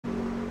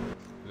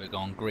We're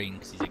going green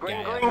because he's a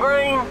Green, gay. green,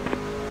 green.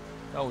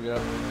 Oh yeah.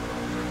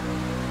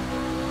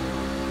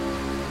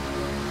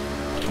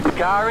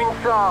 Car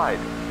inside.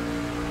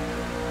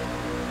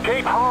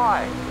 Keep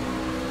high.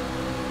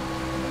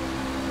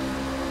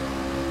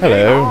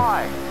 Hello. Keep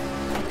high.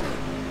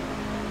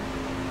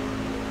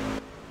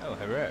 Oh,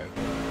 hello.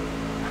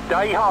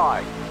 Stay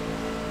high.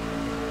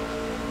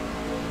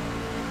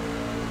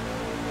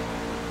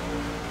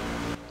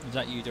 Is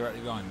that you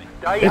directly behind me?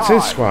 Stay It high.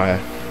 is, Squire.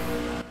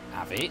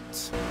 Have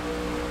it.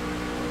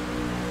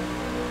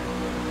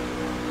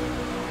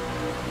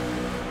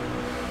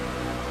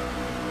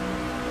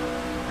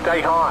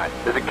 Stay high.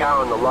 There's a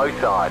car on the low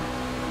side.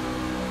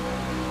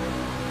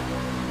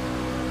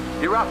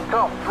 You're up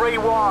top, 3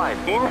 wide.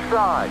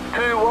 Inside,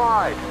 2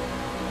 wide.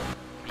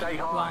 Stay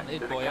high.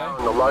 Planted, There's a boyo. car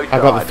on the low side.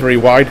 I got the 3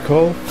 wide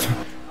call. Oh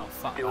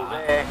fuck Still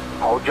that. there.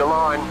 Hold your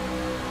line.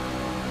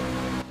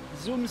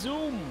 Zoom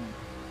zoom.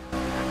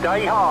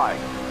 Stay high.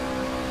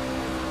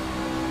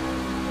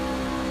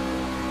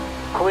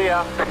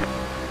 Clear.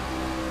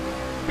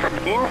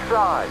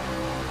 Inside.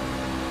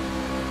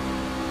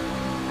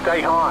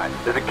 Stay high.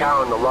 There's a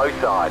car on the low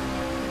side.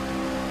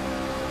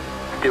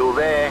 Still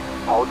there.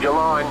 Hold your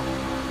line.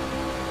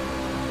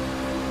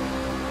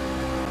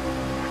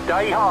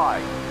 Stay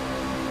high.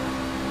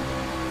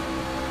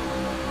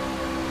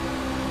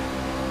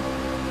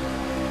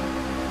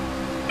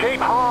 Keep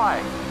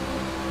high.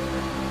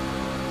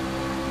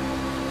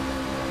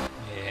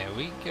 Here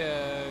we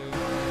go.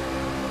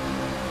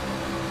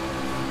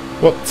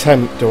 What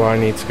temp do I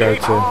need to go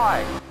Keep to?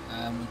 high.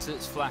 Until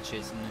it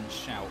flashes and then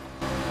shout.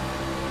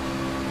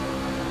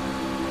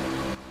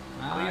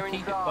 Clear Keep it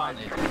inside.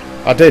 planted.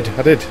 I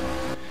did.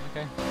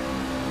 Okay.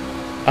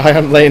 I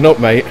am laying up,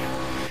 mate.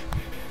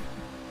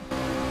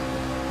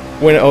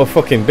 Win it or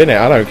fucking bin it,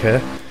 I don't care.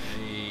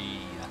 Hey,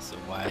 that's the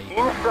way.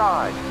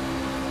 Inside.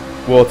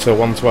 Water,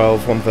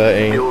 112,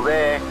 113. Still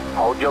there.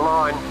 Hold your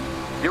line.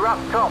 You're up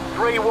top,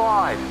 3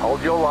 wide.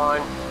 Hold your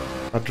line.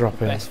 I'll drop it.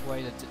 Best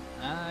way to do.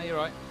 You're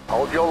right.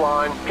 Hold your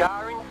line.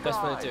 Car inside.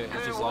 Best way to do it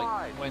is 2 just wide.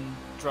 like when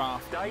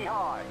drafting, Stay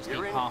high. just You're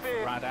keep in half the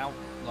fifth. rad out,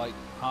 like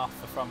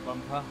half the front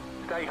bumper,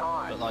 Stay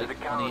high. but like There's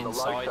a car on the low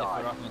inside if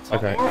side. we're up on the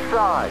top, Okay.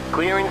 Inside.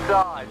 Clear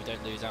inside. and we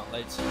don't lose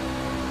outlays.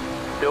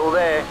 Still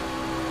there.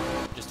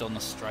 Just on the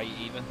straight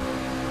even.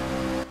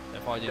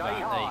 If I do Stay that,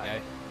 there high. you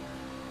go.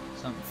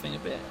 Something a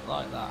bit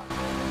like that.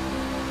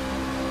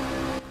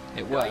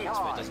 It works, but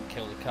high. it doesn't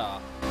kill the car.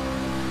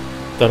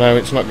 Don't know,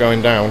 it's not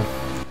going down.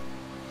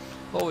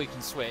 Or we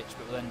can switch,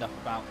 but we'll end up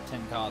about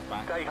 10 cars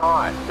back. Stay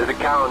high. There's a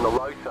car on the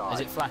low side. Is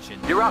it flashing?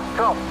 You're up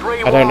top,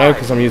 3 wide. I don't know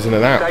because I'm using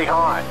an app. Stay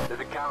high. There's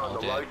a car on Oh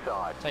the dear. low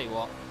side. Tell you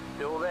what,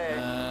 Still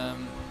there.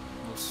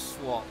 we'll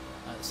swap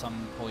at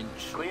some point.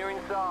 Clear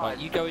inside. Right,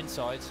 you go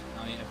inside.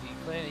 Oh, yeah, are you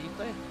clear? Are you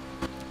clear?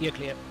 You're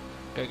clear.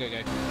 Go, go,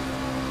 go.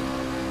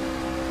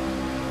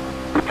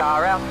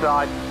 Car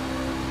outside.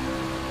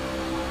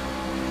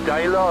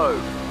 Stay low.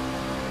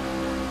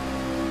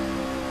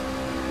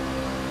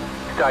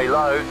 Stay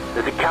low.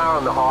 There's a car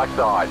on the high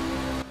side.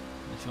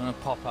 If you want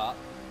to pop up,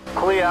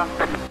 Clear.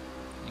 you can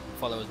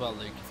follow as well,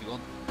 Luke, if you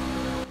want.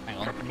 Hang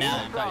on.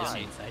 No, that is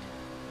you.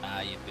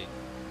 Ah, you big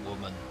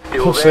woman.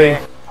 Still Pussy.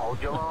 there.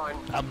 Hold your line.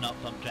 I'm not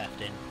pump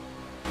drafting.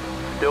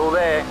 Still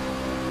there.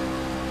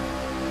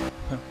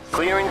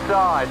 Clear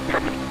inside.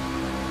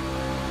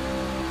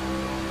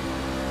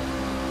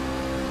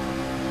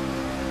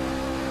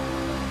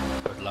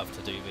 Would love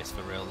to do this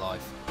for real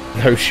life.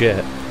 No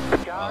shit.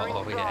 Car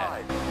Oh, yeah.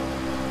 inside.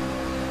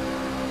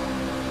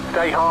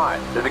 Stay high.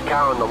 There's a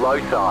car on the low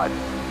side.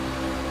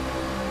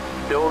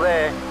 Still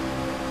there.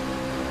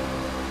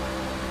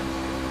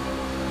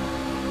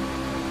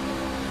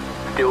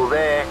 Still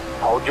there.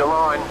 Hold your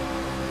line.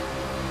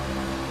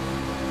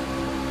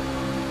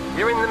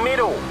 You're in the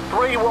middle.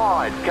 3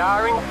 wide.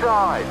 Car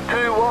inside.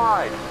 2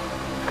 wide.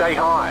 Stay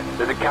high.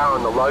 There's a car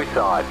on the low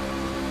side.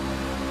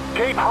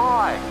 Keep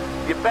high.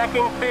 You're back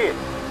in 5th.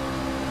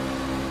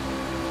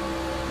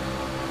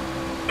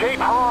 Keep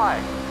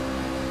high.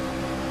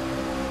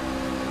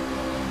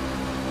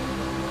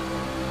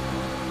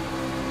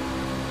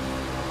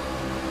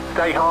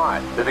 Stay high.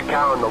 There's a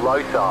car on the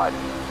low side.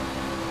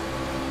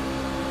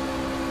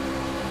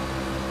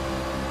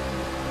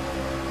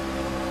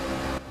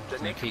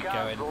 Just gonna keep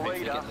going,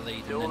 hopefully get the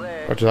lead, and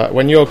then Roger that.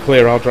 When you're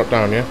clear, I'll drop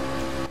down, yeah?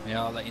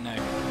 yeah, I'll let you know.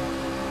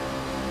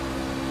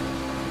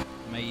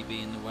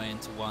 Maybe in the way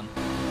into 1.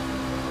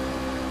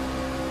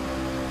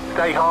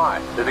 Stay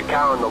high. There's a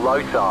car on the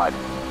low side.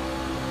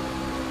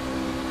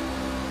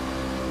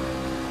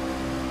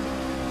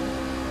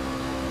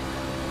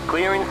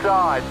 Clear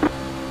inside.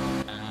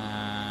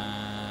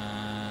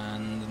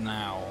 And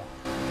now.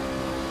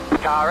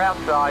 Car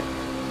outside.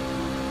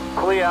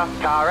 Clear.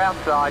 Car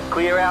outside.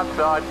 Clear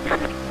outside.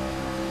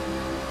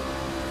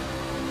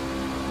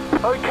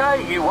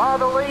 Okay, you are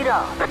the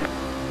leader.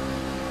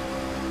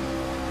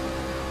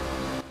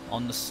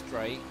 On the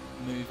straight,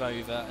 move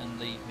over and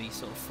leave me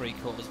sort of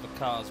 3/4 of a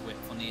car's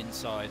width on the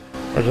inside.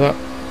 Roger that.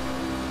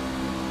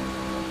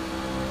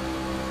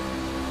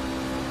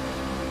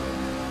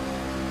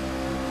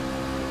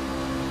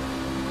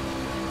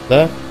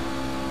 There?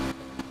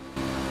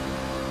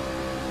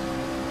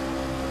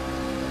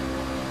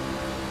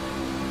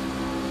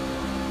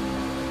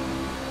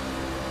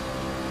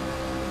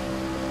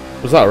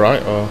 Was that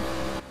right, or...?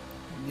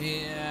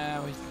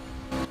 Yeah,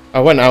 I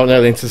went out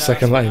nearly into the no,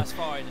 second lane. That's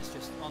fine, it's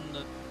just on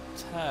the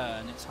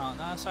turn, it's hard.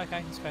 No, it's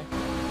okay, it's okay.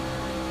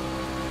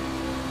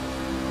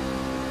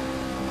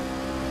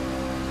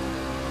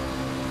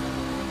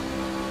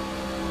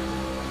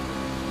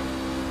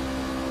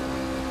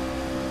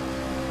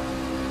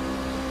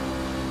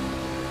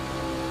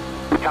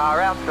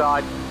 Car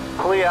outside,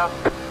 clear.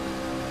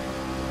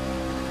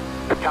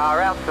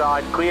 Car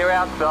outside, clear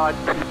outside.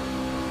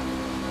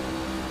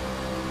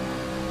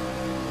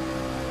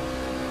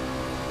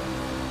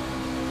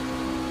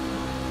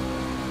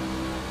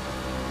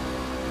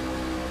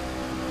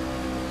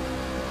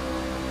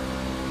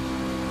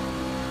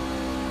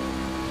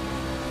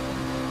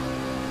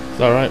 Is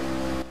that right?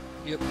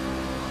 Yep.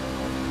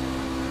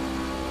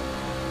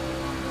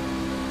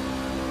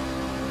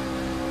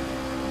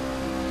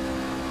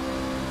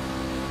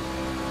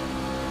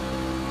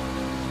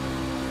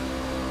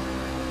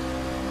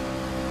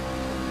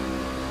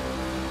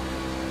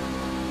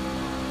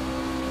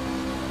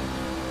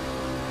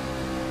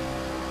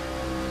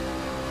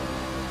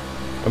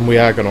 And we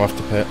are going to have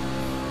to pit.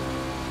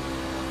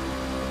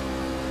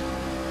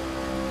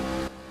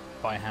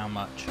 By how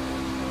much?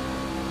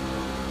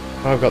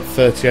 I've got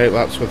 38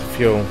 laps worth of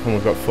fuel, and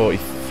we've got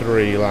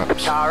 43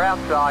 laps. Car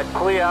outside,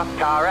 clear.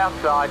 Car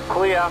outside,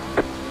 clear.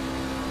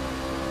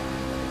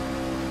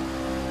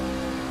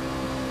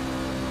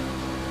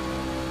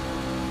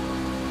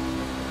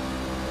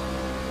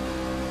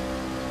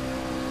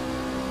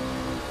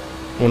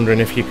 Wondering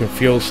if you can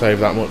fuel save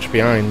that much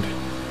behind.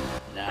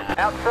 Nah.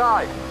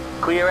 Outside,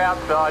 clear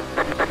outside.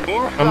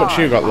 Inside, How much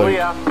you got, Luke?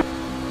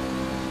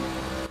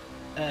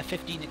 clear.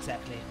 15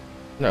 exactly.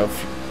 No,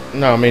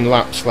 no, I mean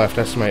laps left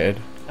estimated.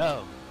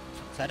 Oh,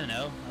 I don't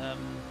know.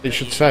 It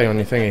should say on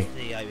your thingy. That's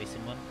the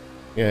iRacing one.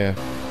 Yeah.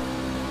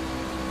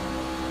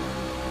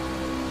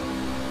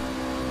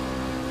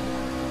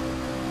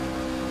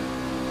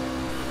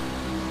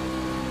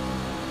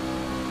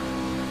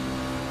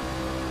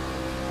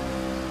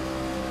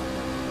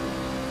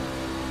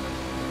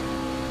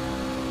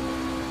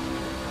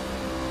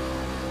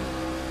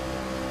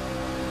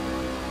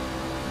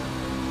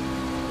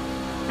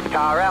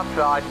 Car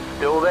outside,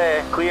 still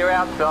there, clear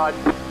outside.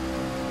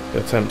 The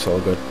attempt's all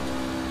good.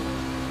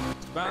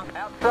 About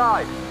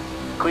Outside,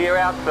 clear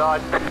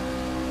outside.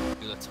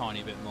 a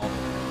tiny bit more.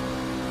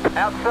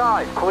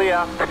 Outside,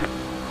 clear.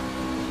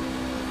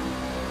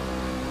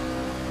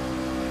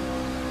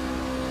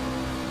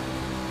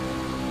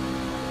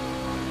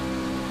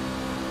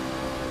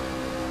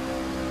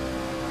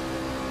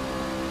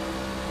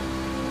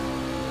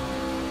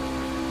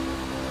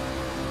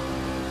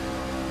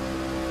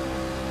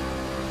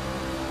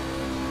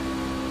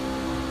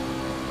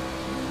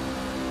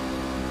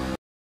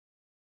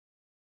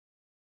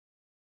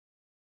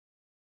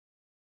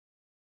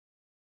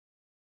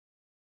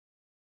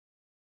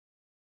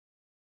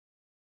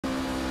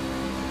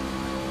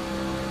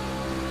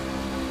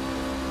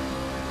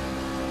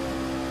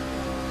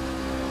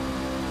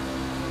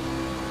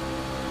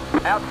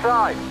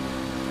 Outside.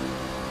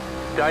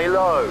 Stay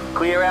low.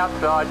 Clear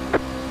outside.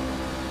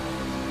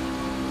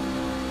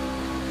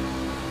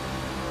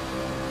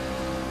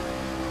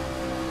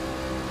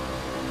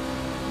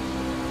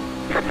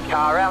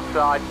 Car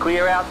outside.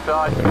 Clear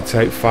outside. I'm going to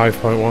take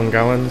 5.1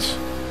 gallons.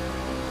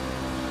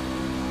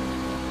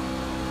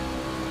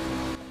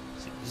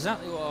 That's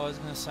exactly what I was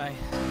going to say.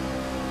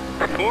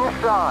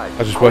 Inside. I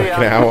was just clear.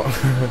 working it out.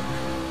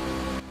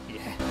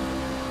 Yeah.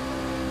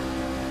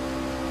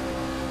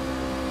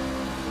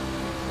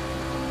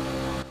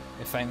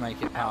 If they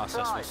make it past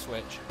us, we'll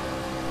switch.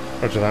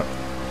 Roger that.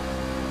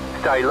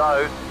 Stay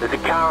low. There's a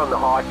car on the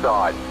high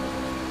side.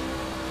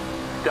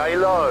 Stay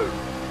low.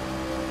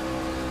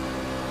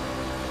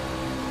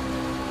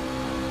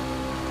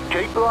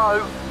 Keep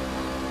low.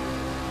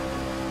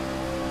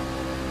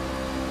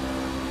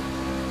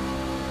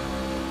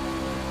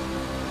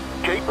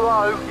 Keep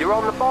low. You're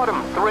on the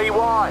bottom. 3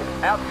 wide.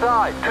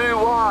 Outside. 2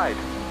 wide.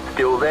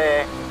 Still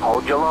there.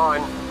 Hold your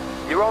line.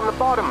 You're on the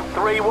bottom.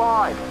 3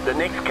 wide. The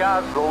next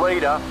car's the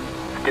leader.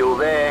 Still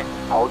there.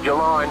 Hold your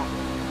line.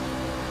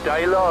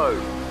 Stay low.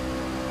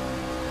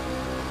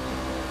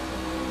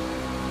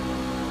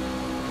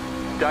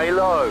 Stay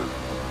low.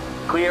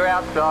 Clear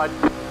outside.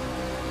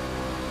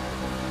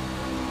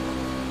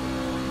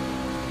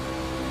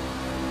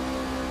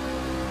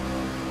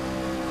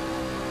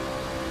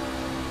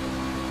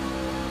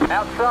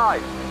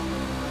 Outside.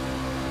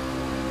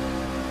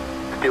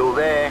 Still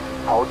there.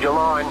 Hold your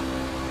line.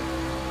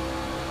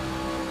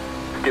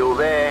 Still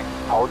there.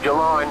 Hold your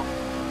line.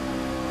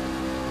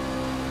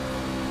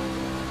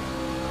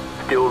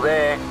 Still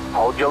there.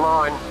 Hold your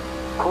line.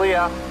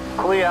 Clear.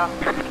 Clear.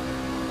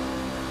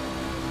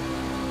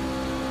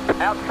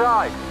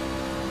 Outside.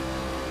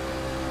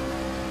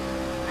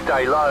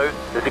 Stay low.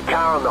 There's a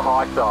car on the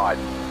high side.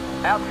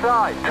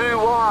 Outside. 2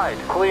 wide.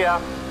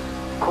 Clear.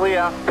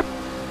 Clear.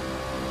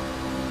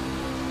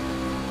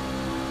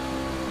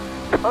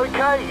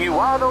 Okay, you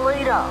are the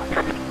leader.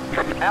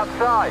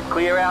 Outside,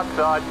 clear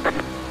outside.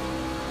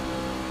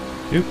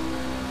 Oop.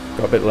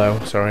 Got a bit low,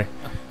 sorry.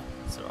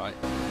 It's alright.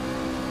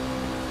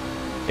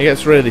 It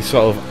gets really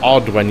sort of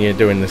odd when you're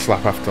doing this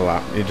lap after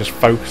lap. You're just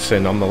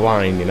focusing on the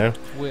line, you know?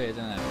 It's weird,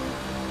 isn't it?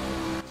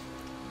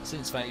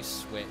 Since they've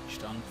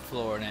switched, I'm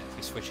flooring it if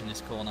we switch in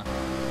this corner.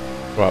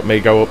 Right, me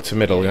go up to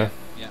middle, yeah?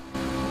 Yeah.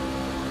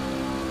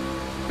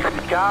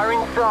 Car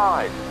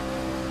inside.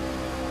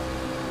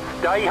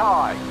 Stay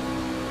high.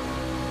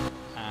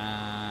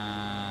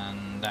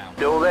 And down.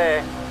 Still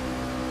there.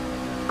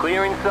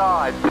 Clear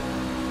inside.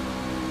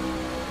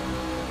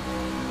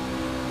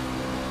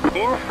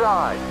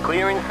 Inside.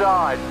 Clear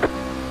inside.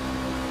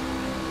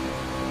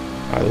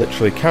 I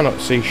literally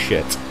cannot see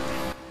shit.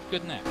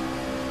 Good now.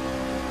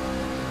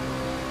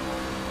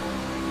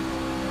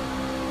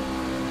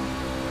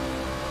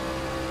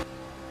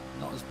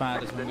 Not as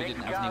bad as when we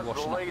didn't have any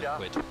washing up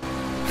liquid.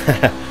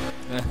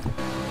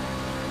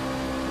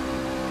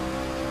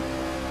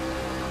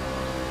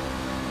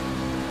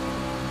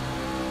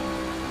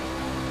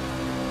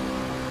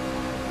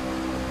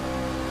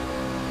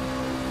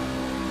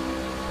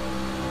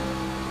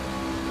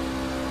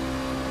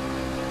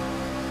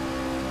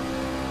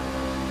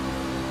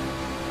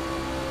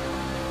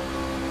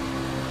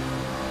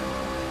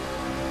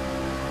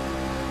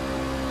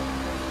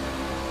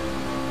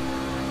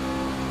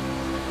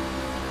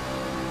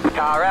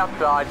 Car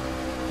outside.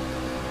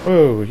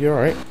 Whoa, you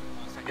alright?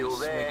 Still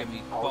there. Swig of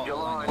me Hold your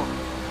bottle,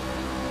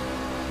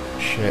 line.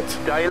 Shit.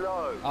 Stay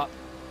low. Up.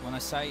 When I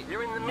say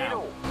You're in the now.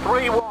 middle.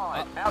 3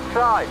 wide.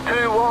 Outside.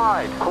 2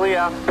 wide. Clear.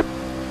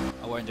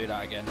 I won't do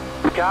that again.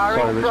 Car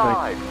Sorry,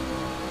 inside.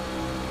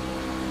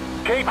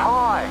 Keep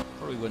high.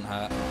 Probably wouldn't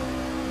hurt. I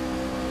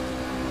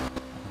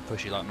can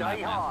push you like mad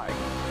Stay now. high.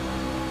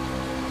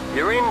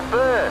 You're in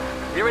first.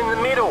 You're in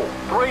the middle.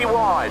 3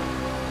 wide.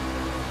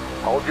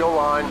 Hold your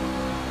line.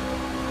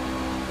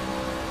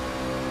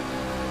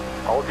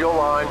 Hold your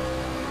line.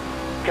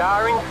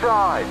 Car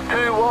inside.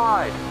 2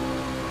 wide.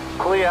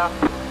 Clear.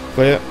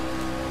 Clear.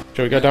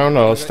 Shall we go down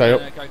or stay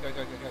up? Go.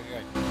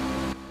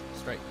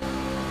 Straight.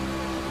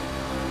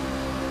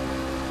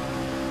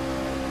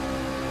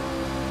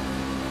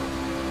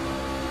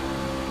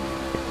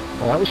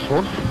 Well, that was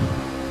fun.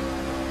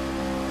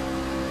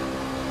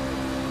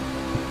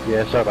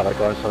 Yeah, sorry about that,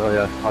 guys.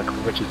 I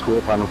caught Richard's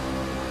quarter panel.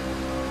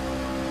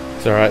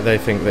 It's alright, they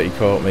think that you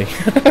caught me.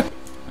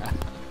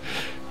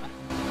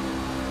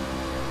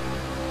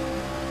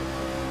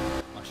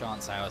 I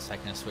shan't say I was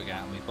taking a swig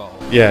out of my bottle.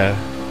 Yeah.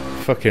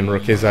 Fucking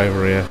rookies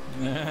over here.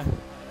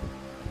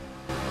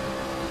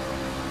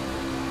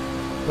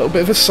 Little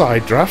bit of a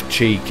side draft,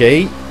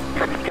 cheeky.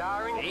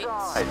 Car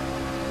inside.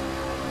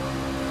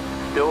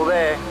 Still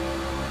there.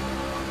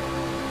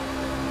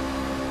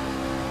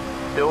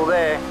 Still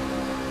there.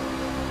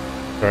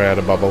 Sorry, I had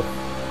a bubble.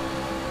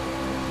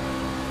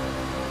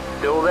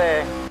 Still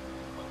there.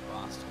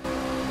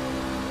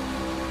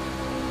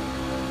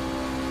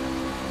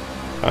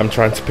 I'm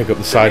trying to pick up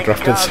the side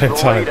draft at the same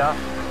time. Leader.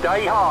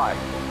 Stay high.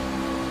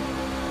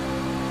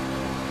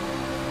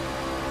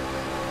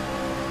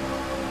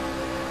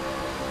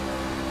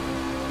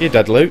 You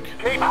dead, Luke?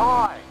 Keep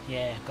high.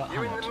 Yeah, got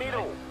You're hung in up the today.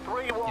 middle.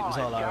 3 It wide. was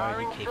all Car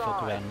RRUK folk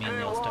inside. around me and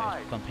they all 2 started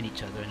wide. bumping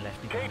each other and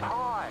left me Keep behind.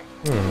 high.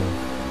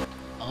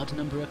 Odd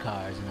number of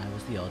cars and I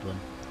was the odd one.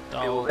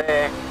 Still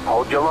there.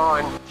 Hold your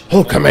line.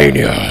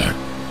 Hulkamania!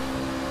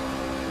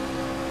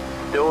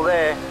 Still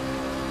there.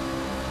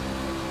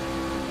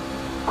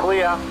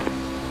 Clear.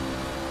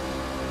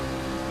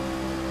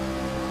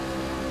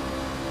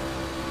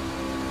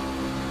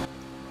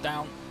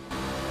 Down.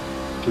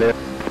 Clear.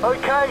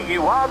 Okay,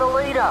 you are the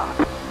leader.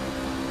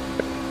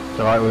 It's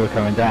alright, we were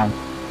coming down.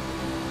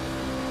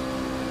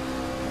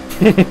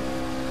 Whether you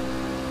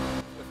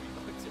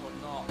liked it or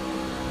not.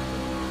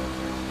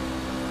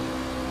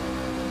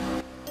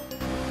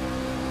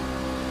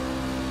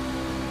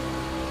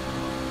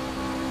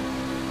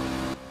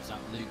 Is that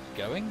Luke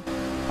going?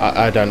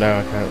 I don't know,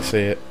 I can't see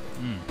it.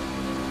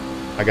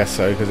 I guess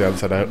so, because he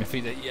answered out. If he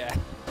did, yeah.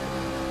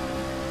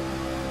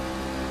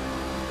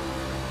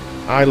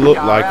 I look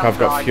Car like I've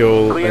got outside.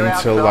 fuel Clear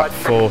until lap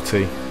outside. 40.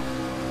 Check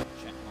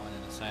mine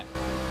in a sec.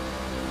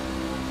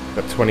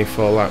 Got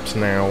 24 laps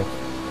now.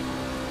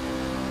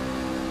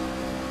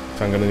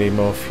 So I'm going to need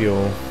more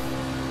fuel.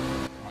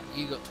 Right,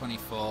 you got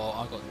 24,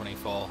 I've got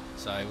 24,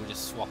 so we'll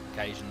just swap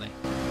occasionally.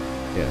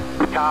 Yeah.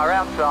 Car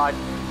outside.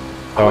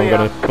 So I'm Clear.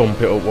 going to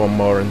bump it up one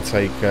more and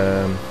take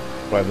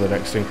whatever the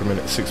next increment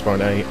is,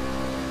 6.8.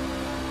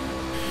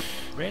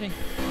 Really?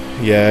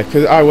 Yeah,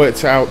 because I worked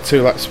it out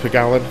 2 laps per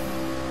gallon.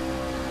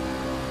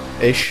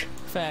 Ish.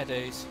 Fair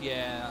dues,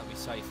 yeah, that'd be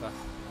safer.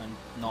 And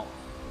not,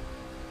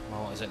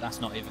 well, what is it? That's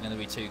not even going to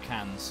be 2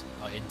 cans,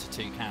 like into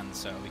 2 cans,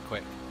 so it'll be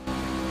quick.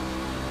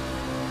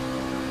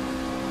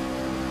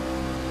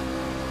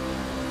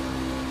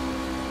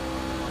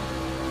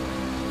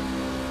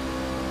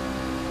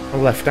 My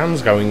left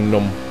hand's going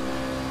numb.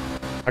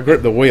 I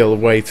grip the wheel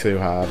way too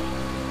hard.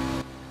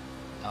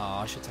 Oh,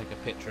 I should take a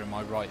picture of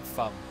my right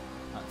thumb.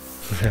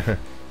 That's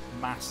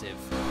massive.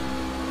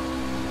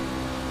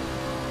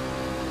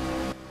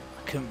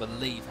 couldn't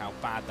believe how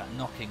bad that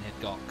knocking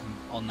had got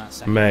on that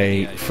second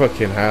Mate, video.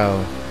 fucking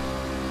hell.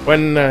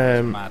 When,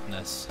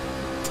 Madness.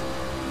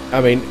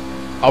 I mean,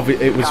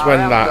 it was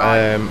when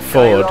that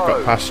Ford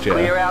got past you,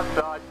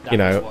 you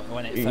know,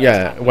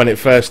 when it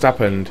first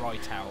happened,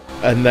 right out.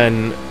 and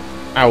then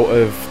out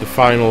of the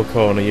final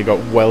corner you got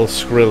well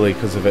scrilly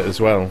because of it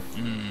as well.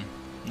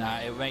 No,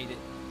 it made it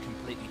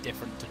completely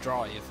different to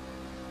drive.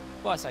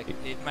 Well, I say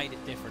it made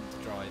it different to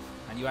drive,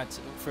 and you had to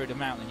through the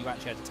mountain. You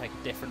actually had to take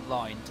a different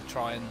line to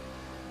try and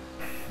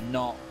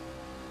not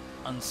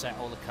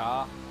unsettle the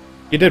car.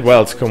 You did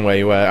well to come where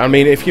you were. I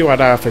mean, if you had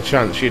half a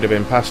chance, you'd have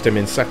been past him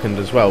in second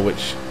as well,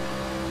 which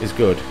is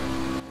good.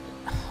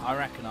 I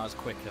reckon I was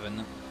quicker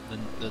than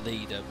the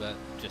leader, but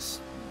just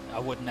I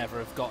would never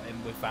have got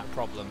him with that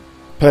problem.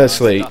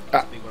 Personally, I was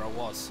lucky to be where I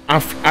was.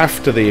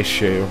 after the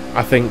issue,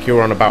 I think you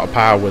were on about a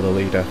par with the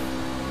leader.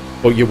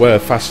 But you were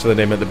faster than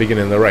him at the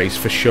beginning of the race,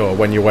 for sure,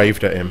 when you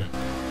waved at him.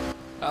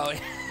 Oh,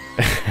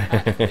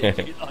 yeah.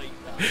 Did you like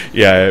that?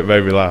 Yeah, it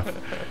made me laugh.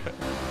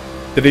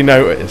 Did he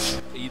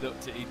notice? He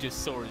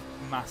just saw his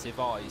massive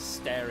eyes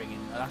staring in.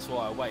 That's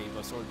why I waved.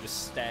 I saw him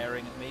just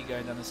staring at me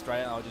going down the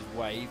straight, and I just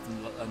waved,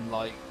 and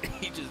like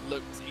he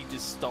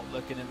just stopped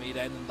looking at me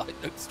then, and like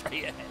looked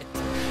straight ahead.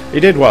 He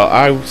did what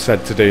I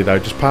said to do though,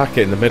 just park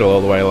it in the middle all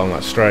the way along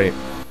that straight.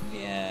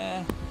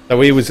 Yeah.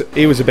 Though he was a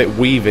bit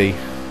weavy.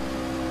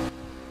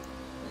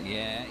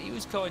 Yeah, he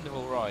was kind of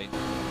alright.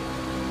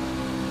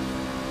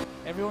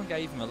 Everyone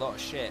gave him a lot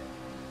of shit.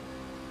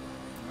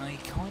 And he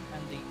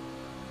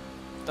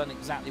done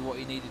exactly what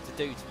he needed to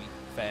do, to be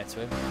fair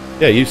to him.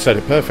 Yeah, you said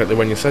it perfectly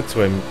when you said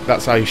to him,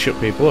 that's how you shut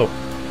people up.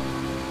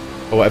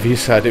 Or whatever you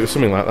said, it was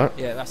something like that.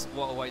 Yeah, that's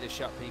what a way to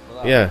shut people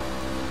up. Yeah.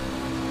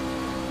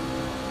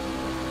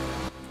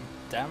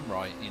 Damn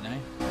right, you know.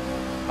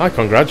 I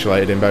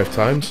congratulated him both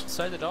times.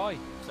 So did I.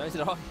 I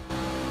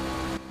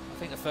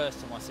think the first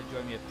time I said you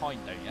owe me a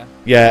pint, don't you?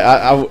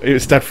 Yeah, it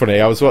was dead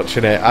funny. I was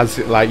watching it as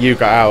you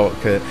got out.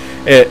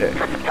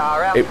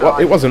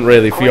 It wasn't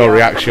really for your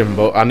reaction,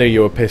 but I knew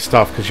you were pissed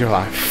off because you're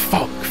like,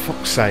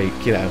 fuck's sake,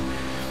 you know.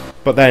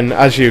 But then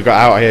as you got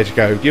out, I heard you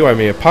go, you owe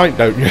me a pint,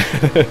 don't you?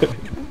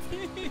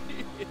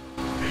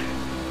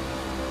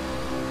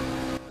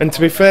 And to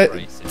be fair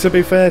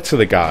to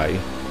the guy,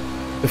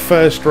 the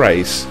first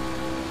race,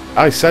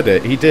 I said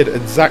it, he did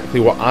exactly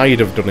what I'd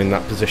have done in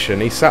that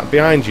position. He sat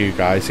behind you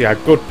guys, he had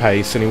good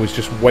pace, and he was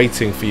just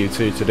waiting for you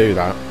two to do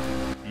that.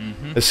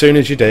 As soon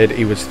as you did,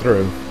 he was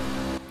through.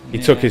 He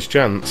took his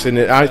chance, and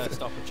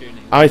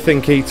I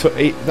think he took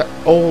that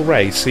all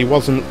race. He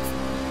wasn't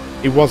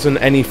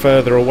any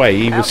further away.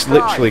 He was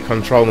literally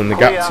controlling the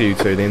gap to you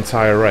two the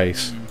entire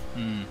race.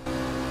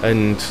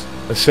 And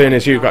as soon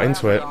as you got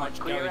into it,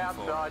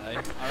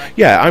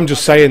 yeah, I'm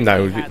just saying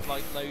though. He had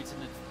like loads in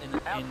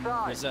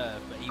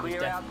reserve, but he was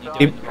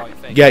definitely doing the right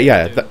thing.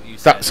 Yeah,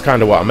 that's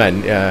kind of what I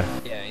meant. Yeah.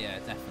 Yeah,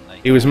 definitely.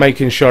 He was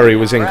making sure he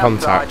was in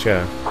contact.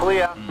 Yeah.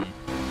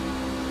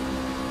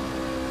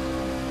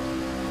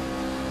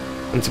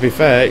 And to be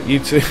fair, you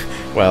two,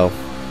 well,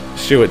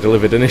 Stuart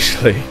delivered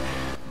initially.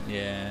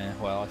 Yeah,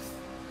 well.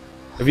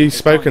 Have you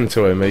spoken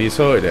to him? Have you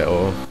sorted it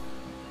or?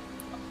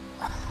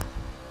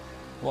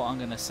 What I'm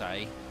gonna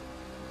say,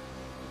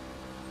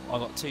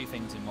 I've got two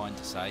things in mind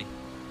to say.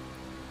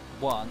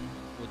 One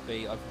would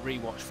be I've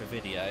rewatched the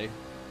video,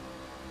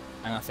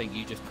 and I think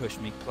you just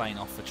pushed me plain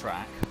off the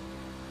track.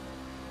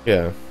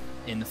 Yeah.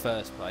 In the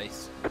first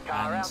place, and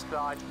I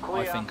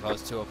think I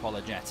was too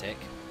apologetic.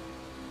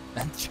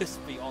 And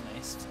just be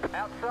honest,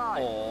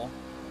 or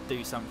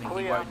do something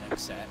he won't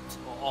accept,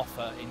 or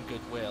offer in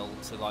goodwill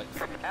to like,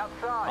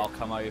 I'll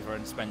come over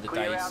and spend a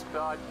day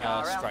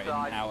straighten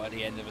out at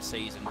the end of a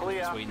season,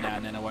 because between now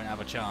and then I won't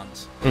have a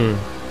chance.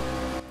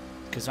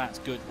 Because that's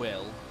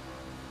goodwill.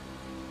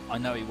 I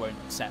know he won't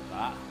accept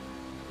that,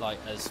 like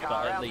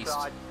but at least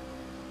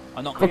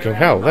I'm not. Fucking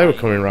hell, they were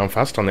coming around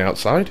fast on the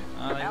outside.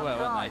 They were, weren't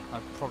they? I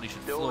probably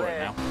should floor it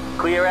now.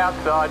 Clear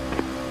outside.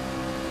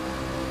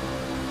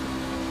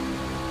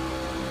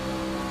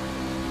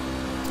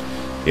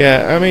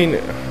 Yeah, I mean,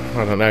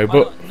 I don't know,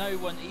 but no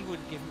one. He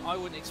wouldn't give. I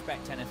wouldn't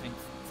expect anything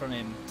from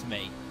him to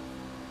me,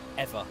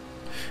 ever.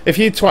 If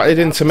you twatted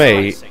into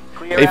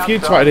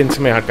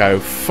me, I'd go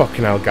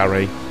fucking hell,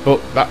 Gary.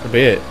 But that'd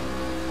be it.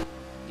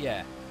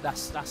 Yeah,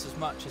 that's as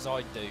much as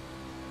I'd do.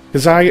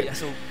 Because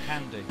that's all you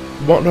can do.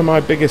 One of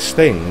my biggest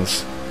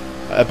things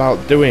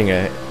about doing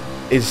it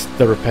is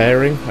the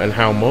repairing and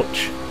how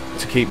much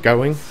to keep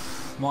going.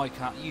 My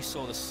car, you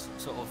saw the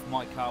sort of.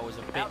 My car was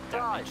a bit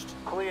damaged.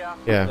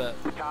 Yeah.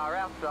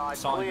 But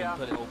Simon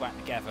put it all back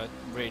together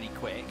really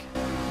quick.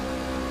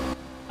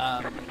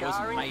 It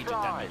wasn't major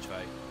damage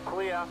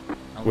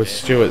though. With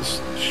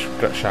Stuart's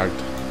got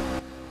shagged.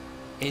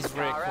 His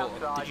rear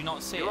quarter, did you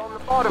not see it?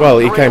 Well,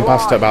 he came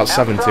past at about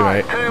 70,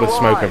 mate, with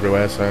smoke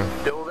everywhere, so.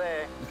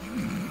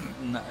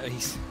 No,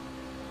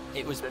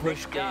 it was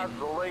pushed in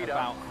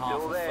about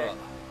half a foot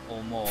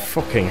or more.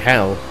 Fucking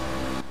hell.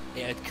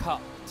 It had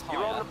cut the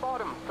tyre.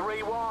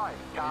 It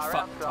was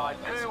fucked the tyre,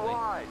 basically.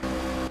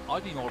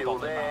 I'd be more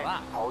bothered about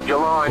that. Hold your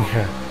line.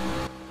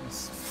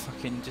 It's fucking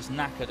fucking just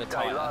knackered a Stay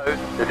tyre. low.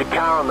 There's a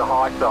car on the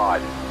high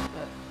side.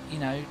 But, you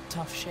know,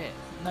 tough shit.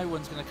 No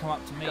one's going to come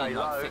up to me Stay and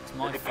low. like fix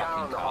my There's a car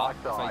on fucking the car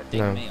high if they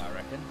ding side. me, I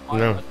reckon.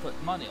 No. I'd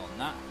put money on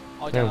that.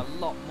 I'd do a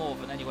lot more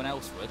than anyone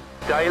else would.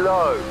 Stay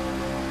low.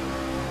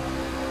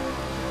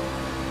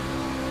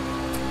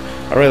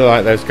 I really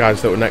like those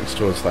guys that were next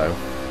to us though.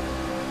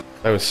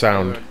 They were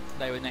sound.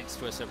 They were next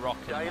to us at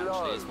Rockham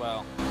actually as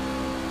well.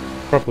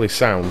 Properly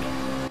sound.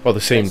 Well, they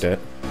seemed it.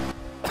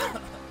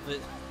 The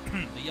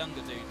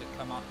younger dude that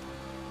come up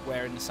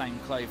wearing the same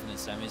clothing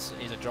as them is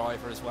a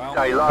driver as well.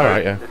 Stay low.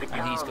 Alright, yeah. There's a And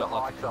car he's on got the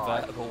like a high side.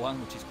 convertible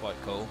one, which is quite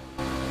cool.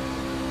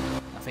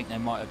 I think there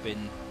might have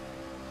been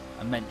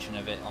a mention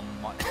of it on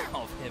my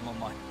of him on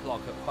my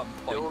blog at one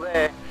Still point.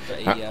 there.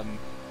 But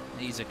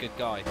he's a good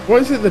guy.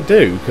 What is it they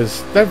do?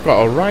 Because they've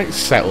got a right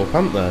setup,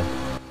 haven't they?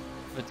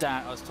 The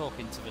dad, I was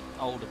talking to the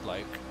older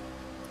bloke,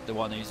 the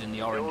one who's in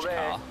the orange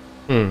there. car,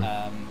 Hmm.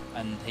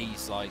 and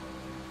he's like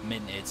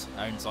minted,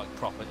 owns like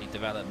property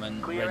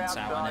development, Clear rents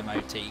out an outside.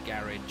 MOT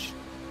garage,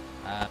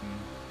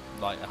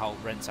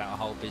 rents out a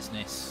whole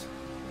business,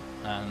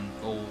 and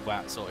all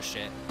that sort of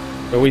shit.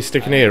 Are we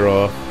sticking here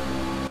or?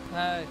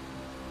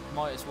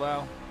 Might as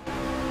well.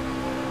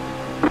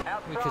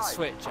 We could Outside.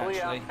 switch Clear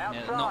actually. Yeah,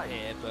 outside. not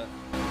here, but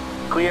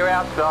Clear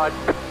outside.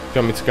 Do you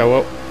want me to go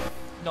up?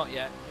 not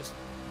yet.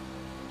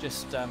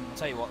 Just I'll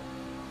tell you what.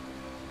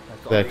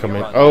 They've got They're a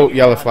coming. right Oh, line.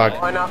 yellow flag.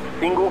 Line up,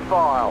 single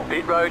file.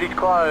 Pit road is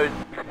closed.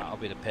 That'll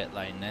be the pit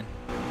lane then.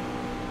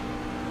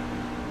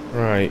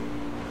 Right.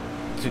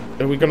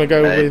 Are we going to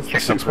go with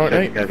Check on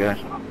 6.8? Go, guys.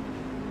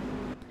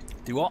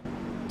 Do what?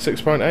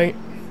 6.8?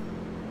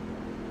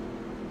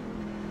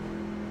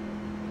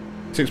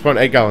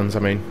 6.8 gallons, I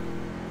mean.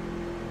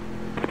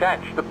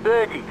 Catch the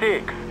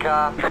 36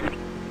 car.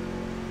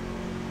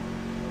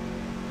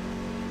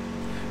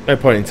 No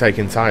point in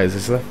taking tyres,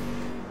 is there?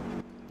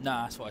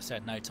 Nah, that's what I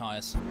said. No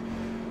tyres.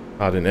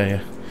 I didn't hear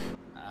you.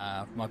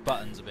 My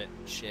button's a bit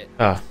shit.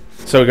 Ah,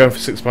 so we're going for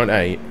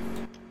 6.8.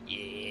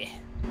 Yeah.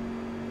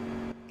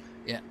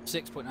 Yeah,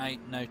 6.8,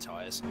 no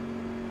tyres.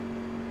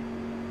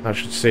 That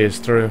should see us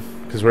through,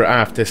 because we're at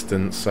half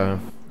distance, so...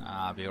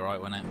 I'll be alright,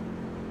 won't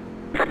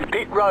it?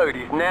 Pit road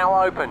is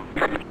now open.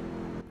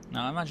 No,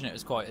 I imagine it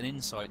was quite an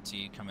insight to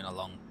you coming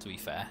along, to be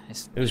fair. It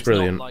was it's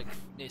brilliant.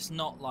 It's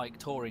not like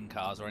touring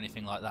cars or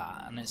anything like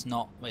that, and it's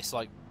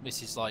like,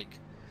 this is like,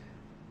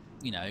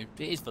 you know,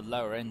 it is the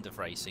lower end of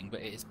racing,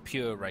 but it is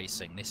pure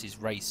racing. This is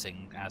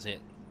racing as it,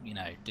 you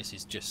know, this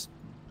is just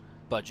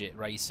budget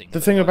racing.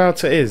 The thing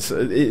about it is,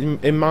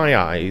 in my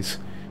eyes,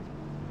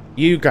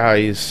 you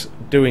guys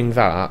doing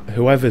that,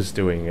 whoever's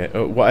doing it,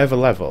 at whatever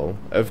level,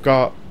 have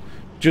got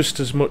just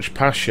as much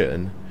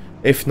passion,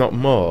 if not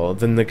more,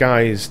 than the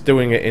guys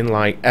doing it in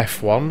like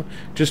F1,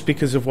 just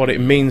because of what it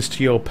means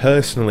to your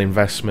personal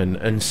investment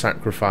and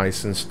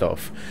sacrifice and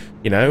stuff.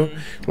 You know,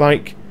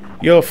 like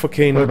you're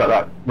fucking. What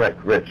about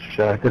that, Rich?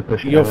 Good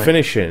push. You're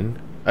finishing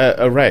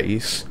a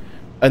race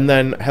and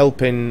then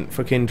helping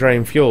fucking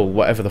drain fuel,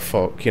 whatever the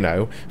fuck, you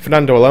know.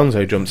 Fernando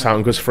Alonso jumps out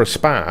and goes for a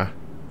spa.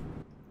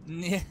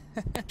 Yeah.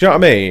 Do you know what I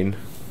mean?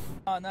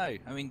 Oh no,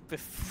 I mean,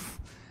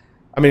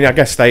 I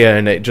guess they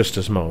earn it just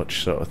as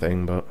much, sort of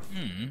thing, but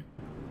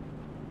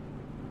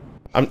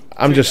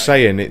I'm just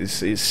saying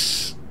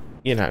it's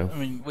you know. I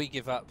mean, we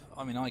give up.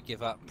 I mean, I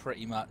give up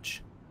pretty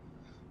much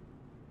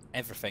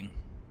everything.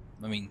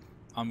 I mean,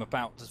 I'm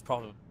about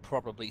to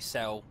probably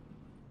sell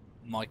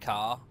my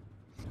car,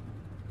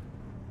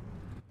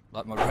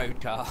 like my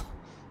road car,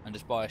 and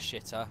just buy a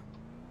shitter.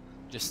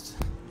 Just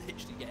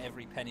literally get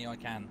every penny I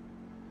can,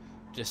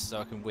 just so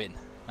I can win.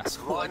 That's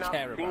all I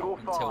care about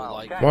until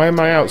like. Why am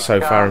I out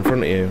so far in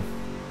front of you?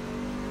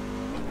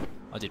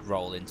 I did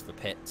roll into the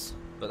pits,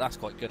 but that's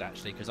quite good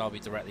actually because I'll be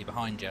directly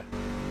behind you.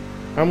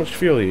 How much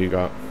fuel you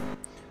got?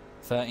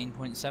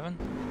 13.7.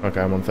 Okay,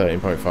 I'm on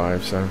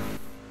 13.5, so.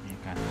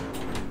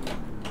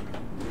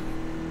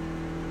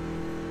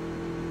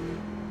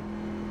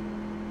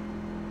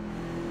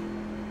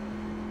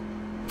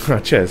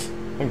 Okay. Cheers.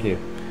 Thank you.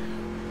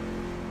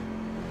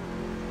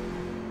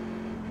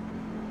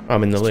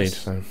 I'm in the lead,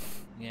 so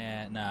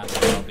Yeah, nah,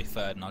 I'll be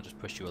third and I'll just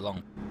push you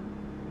along.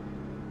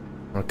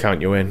 I'll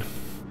count you in.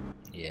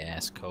 Yeah,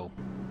 that's cool.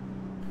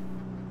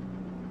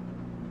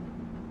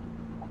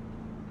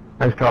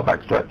 Nice car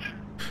back stretch.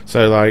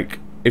 So, like,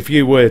 if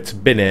you were to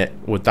bin it,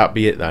 would that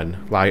be it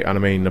then? Like, and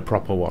I mean the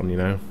proper one, you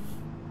know?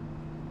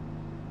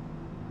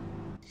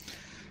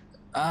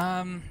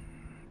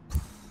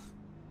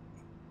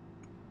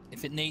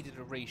 If it needed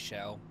a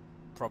reshell,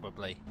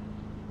 probably.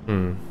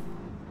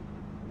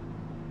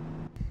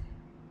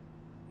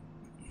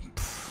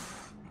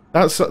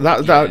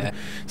 That. Yeah.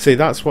 See,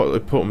 that's what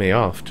would put me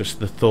off. Just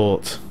the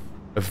thought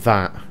of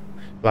that.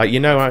 Like, you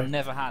know, I've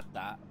never had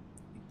that,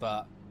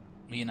 but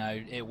you know,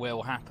 it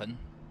will happen.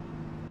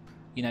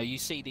 You know, you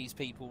see these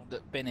people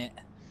that bin it,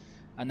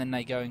 and then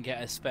they go and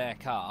get a spare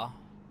car.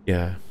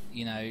 Yeah.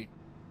 You know,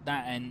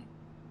 that and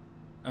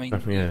I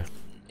mean, Yeah.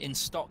 in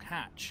stock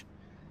hatch,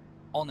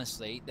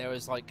 honestly, there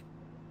was like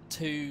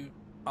 2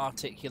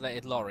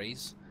 articulated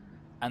lorries,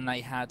 and they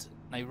had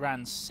they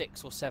ran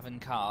 6 or 7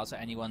 cars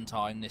at any one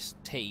time, this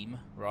team,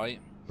 right?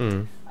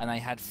 Hmm. And they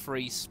had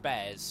 3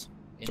 spares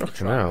in the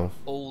Fucking truck, hell.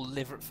 all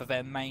livered for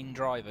their main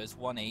drivers,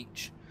 1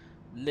 each,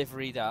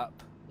 liveried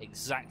up,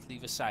 exactly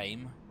the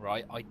same,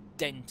 right?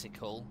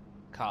 Identical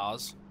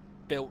cars,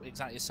 built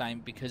exactly the same,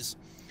 because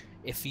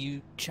if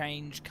you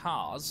change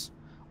cars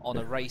on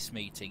a race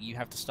meeting, you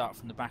have to start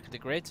from the back of the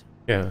grid.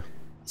 Yeah.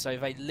 So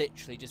they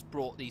literally just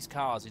brought these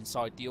cars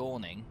inside the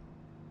awning,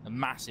 a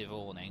massive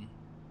awning,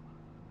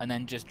 and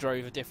then just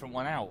drove a different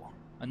one out,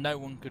 and no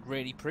one could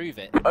really prove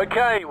it.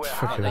 Okay, we're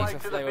Fucking halfway hell.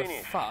 to They the were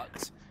finish.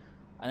 fucked,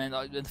 and then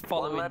like the One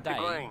following lap to day,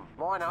 green.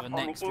 Line up for the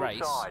on next the race,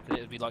 inside. it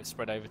would be like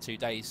spread over 2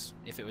 days.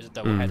 If it was a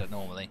double header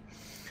normally,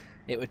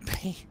 it would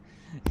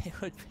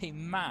be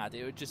mad.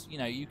 It would just, you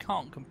know, you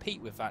can't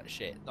compete with that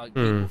shit. Like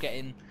people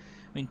getting,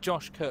 I mean,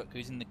 Josh Cook,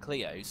 who's in the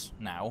Clios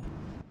now,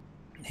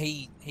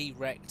 he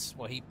wrecked.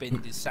 Well, he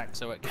binned his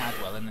Saxo at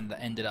Cadwell, and then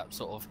ended up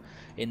sort of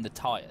in the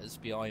tyres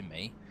behind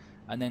me,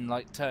 and then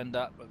like turned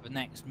up at the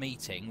next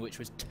meeting, which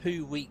was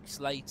 2 weeks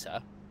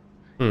later,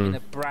 in a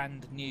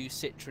brand new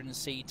Citroen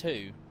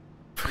C2.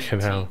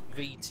 Fucking hell.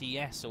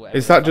 VTS or whatever.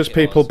 Is that just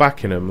people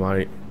backing him,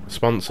 like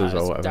sponsors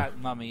or whatever?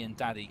 Mummy and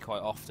Daddy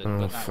quite often, Oh,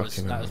 but that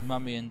fucking was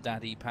Mummy and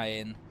Daddy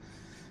paying,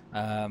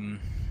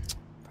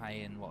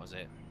 what was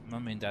it?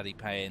 Mummy and Daddy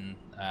paying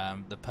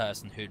the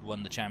person who'd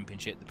won the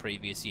championship the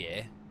previous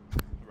year,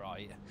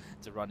 right,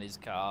 to run his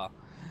car,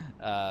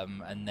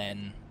 and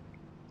then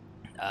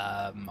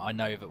I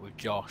know that with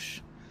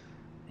Josh,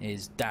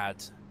 his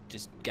dad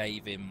just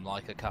gave him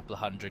like a couple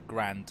of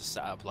 $100,000 to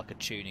set up like a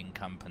tuning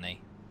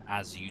company,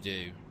 as you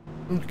do.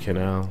 Fucking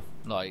hell.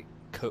 Like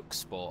Cook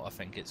Sport, I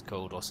think it's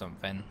called, or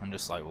something. I'm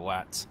just like,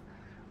 what?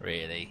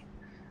 Really?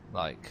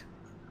 Like,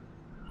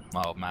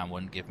 my old man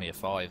wouldn't give me a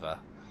 $5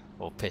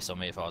 or piss on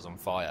me if I was on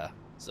fire.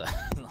 So,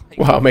 like,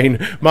 Well, I mean,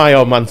 my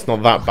old man's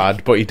not that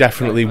bad, but he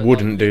definitely but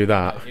wouldn't like, do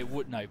that. It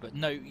would but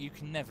no, you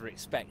can never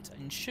expect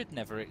and should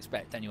never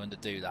expect anyone to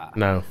do that.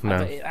 No, no.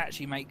 But it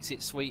actually makes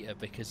it sweeter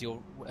because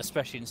you're,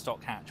 especially in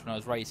stock hatch, when I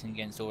was racing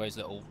against all those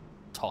little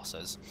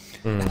tossers,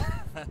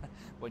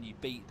 when you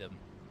beat them,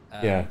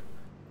 Yeah.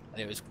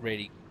 it was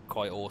really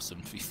quite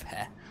awesome, to be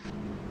fair.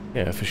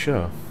 Yeah, for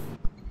sure.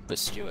 But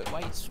Stuart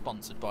Wade's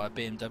sponsored by a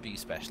BMW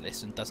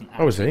specialist and doesn't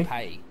Oh, is actually he?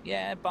 pay.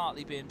 Yeah,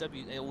 Bartley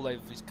BMW all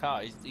over his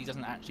car. He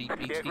doesn't actually.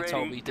 He Get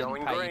told me ready, he didn't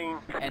going pay green.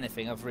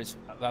 anything other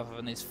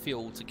than his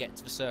fuel to get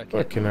to the circuit.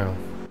 Fucking hell.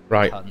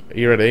 Right, Cunt. are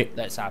you ready?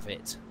 Let's have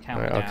it.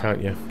 Count Right, down. I'll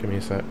count you. Give me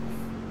a sec.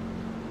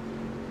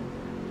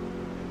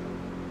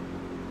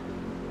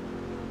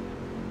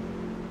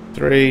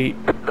 3,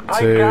 The pace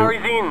 2, car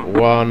is in.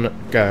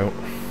 1, go.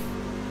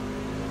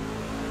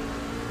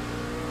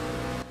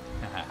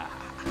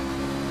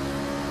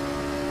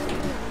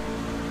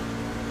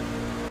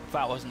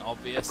 That wasn't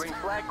obvious. Green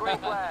flag, green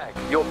flag.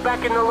 You're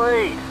back in the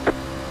lead.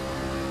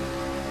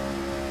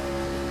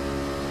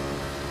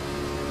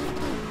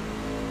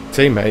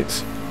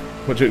 Teammates,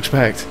 what do you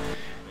expect?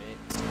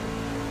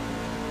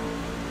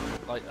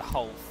 Like the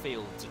whole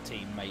field's a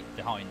teammate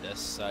behind us,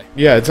 so.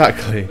 Yeah,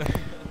 exactly.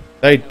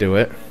 They'd do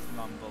it. There's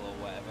Mumble or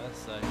whatever,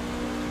 so.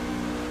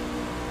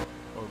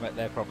 Or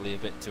they're probably a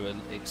bit too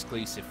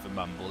exclusive for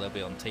Mumble. They'll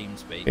be on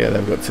TeamSpeak. Yeah,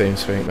 they've got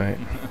TeamSpeak, mate.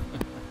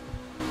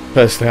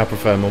 Personally, I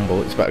prefer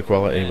Mumble. It's better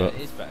quality, Yeah, but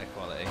it is better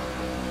quality.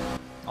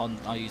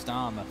 I used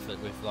Armour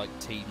with like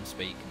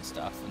TeamSpeak and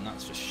stuff, and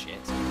that's just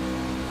shit.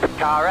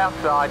 Car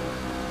outside.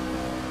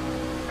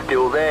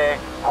 Still there.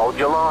 Hold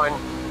your line.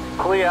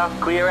 Clear.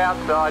 Clear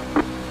outside.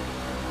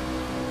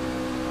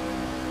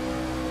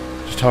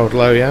 just hold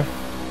low, yeah.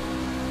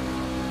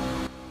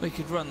 We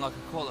could run like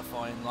a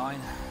qualifying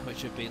line,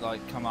 which would be like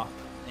come up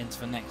into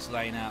the next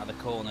lane out of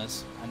the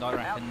corners, and I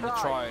reckon the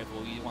Outside.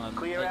 triangle you want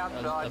Clear to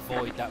outside.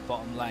 avoid that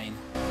bottom lane.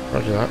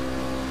 Roger that.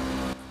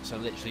 So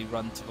literally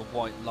run to the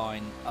white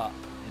line up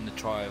in the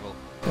triangle.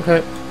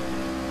 Okay.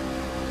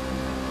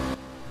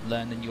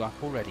 Learning you up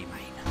already,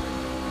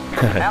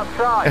 mate.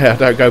 Outside. Yeah, I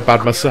don't go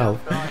bad myself.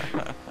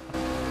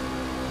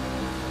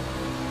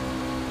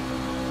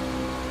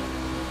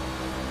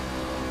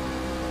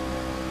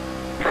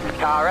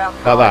 Car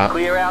outside. Like that.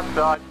 Clear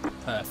outside.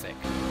 Perfect.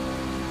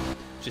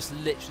 Just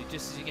literally,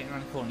 just as you're getting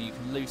around the corner, you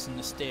can loosen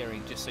the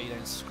steering just so you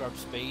don't scrub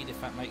speed,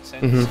 if that makes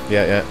sense.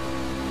 Yeah, yeah.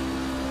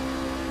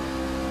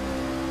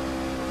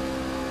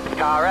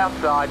 Car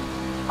outside.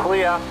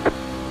 Clear.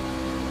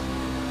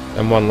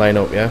 And 1 lane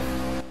up, yeah.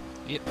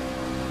 Yep.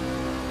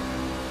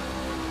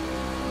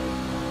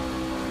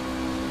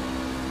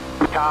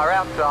 Car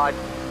outside.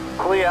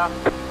 Clear.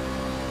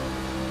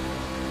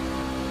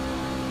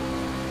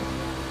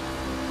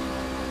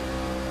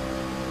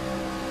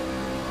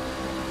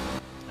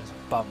 There's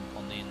a bump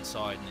on the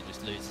inside and it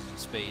just loses in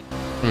speed.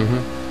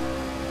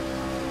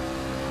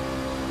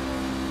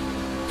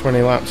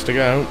 20 laps to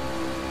go.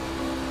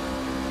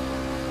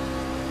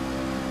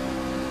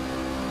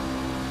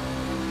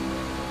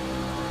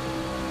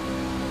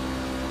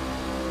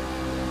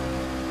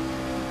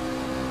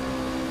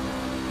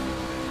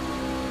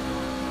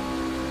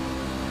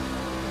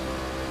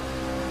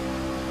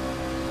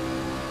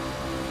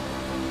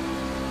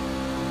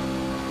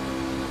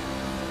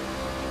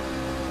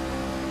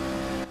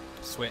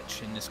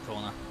 Switch in this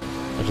corner.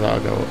 Or does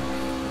that go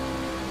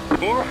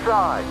up?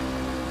 Inside.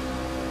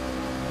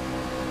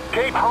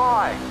 Keep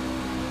high.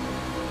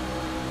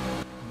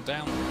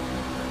 Down.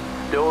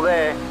 Still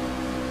there.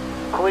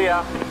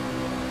 Clear.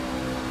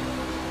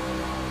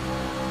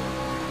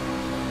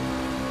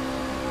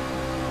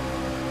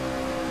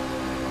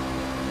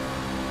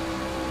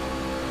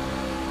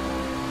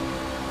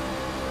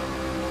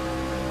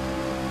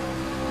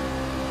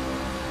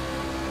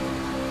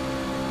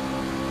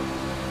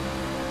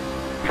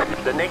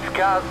 The next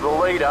car's the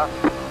leader.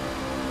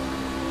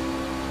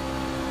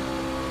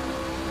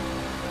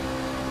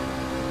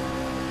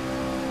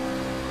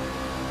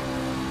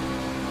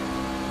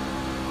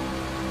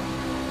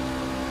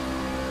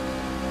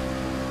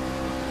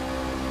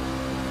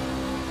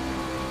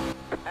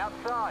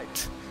 Outside.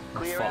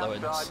 Clear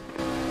Following outside.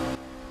 us.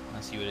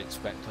 As you would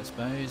expect, I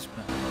suppose.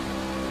 But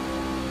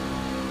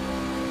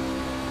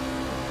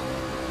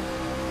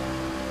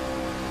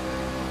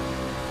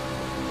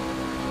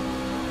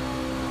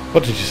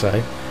What did you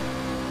say?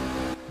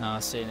 I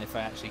was seeing if they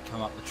actually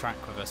come up the track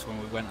with us when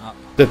we went up.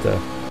 Did they?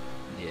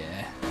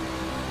 Yeah.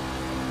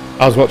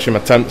 I was watching my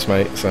temps,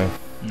 mate, so...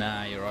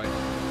 Nah, you're right.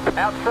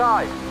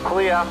 Outside.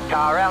 Clear.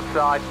 Car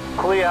outside.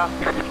 Clear.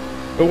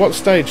 At what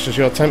stage does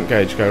your temp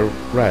gauge go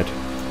red?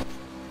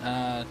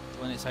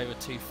 When it's over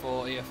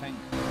 240, I think.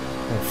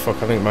 Oh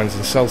fuck, I think mine's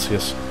in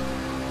Celsius.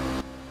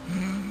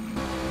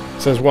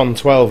 It says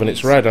 112 and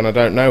it's red, and I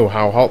don't know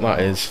how hot that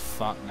is.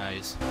 Fuck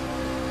knows.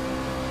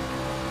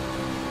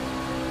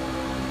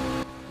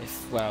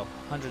 Well,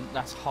 100,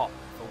 that's hot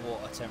for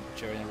water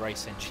temperature in a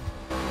race engine.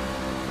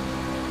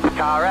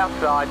 Car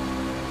outside.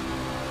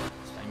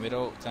 Stay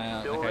middle,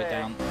 down, Still okay, there.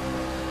 down.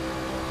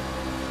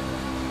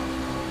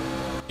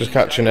 Just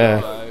catching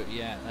air. Go,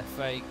 yeah, if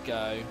they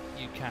go,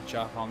 you catch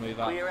up, I'll move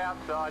up. Clear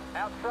outside.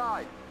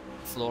 Outside.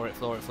 Floor it,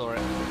 floor it, floor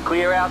it.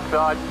 Clear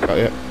outside. Got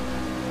you.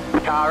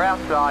 Car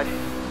outside.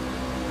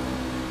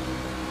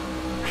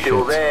 Still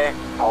Shit. there.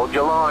 Hold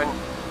your line.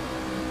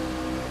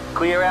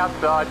 Clear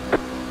outside.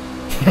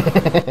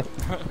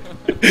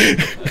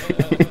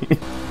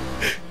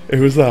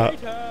 Who was that?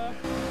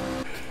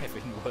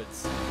 Kevin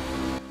Woods.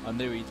 I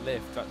knew he'd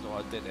lift, that's why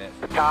I did it.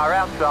 Car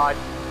outside.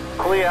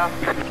 Clear.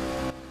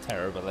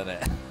 Terrible, isn't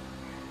it?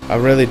 I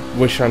really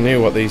wish I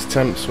knew what these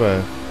temps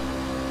were.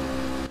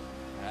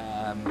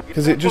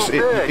 Because it just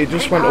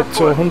went up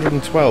to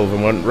 112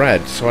 and went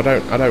red, so I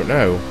don't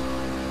know.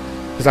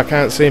 Because I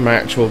can't see my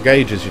actual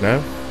gauges, you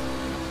know?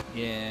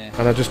 Yeah.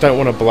 And I just don't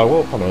want to blow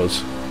up on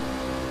us.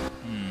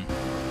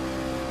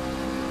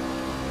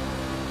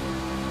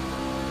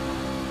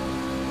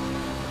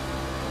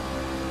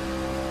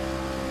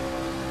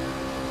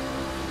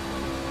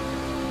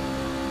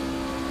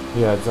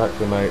 Yeah,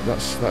 exactly, mate.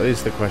 That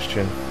is the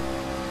question.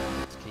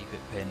 Let's keep it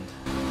pinned.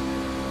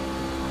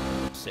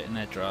 Sitting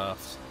there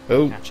drafts.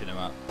 Oh. Catching him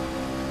up.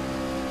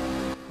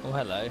 Oh,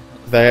 hello.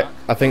 What the They, fuck?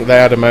 I think they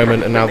had a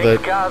moment and now The they're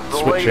next car's the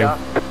switching. leader.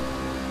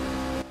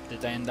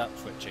 Did they end up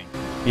switching?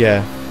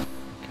 Yeah,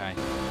 Okay.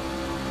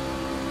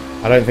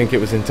 I don't think it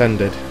was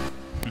intended.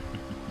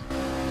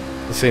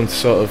 They seem to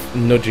sort of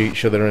nudge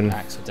each other and...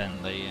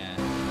 Accidentally, yeah.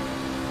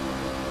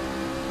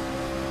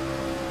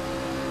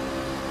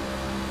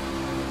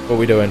 What are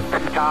we doing?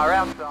 Car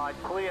outside.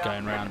 Clear.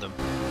 Going round them.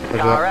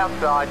 Car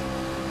outside.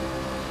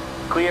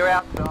 Clear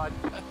outside.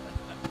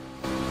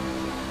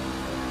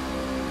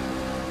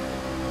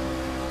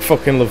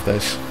 Fucking love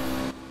this.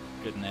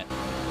 Good, isn't it?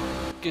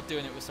 Good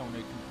doing it with someone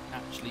who can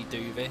actually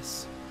do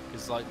this.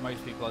 Because, like,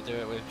 most people I do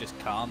it with just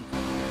can't.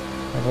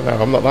 I don't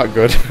know, I'm not that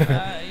good.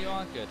 You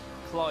are good.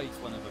 Clyde's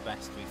one of the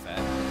best, to be fair.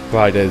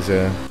 Clyde is,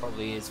 yeah.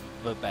 Probably is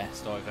the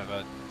best I've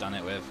ever done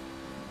it with.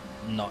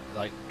 Not,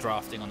 like,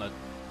 drafting on a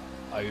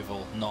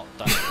oval, not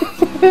done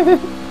it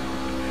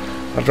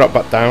with. I drop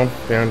back down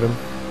behind him.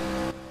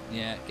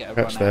 Yeah, get a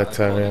Catch run their out of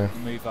the toe, corner, yeah.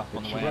 move up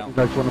on the way out. You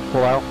guys want to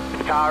pull out?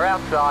 Car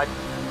outside.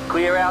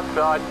 Clear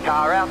outside.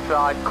 Car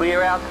outside.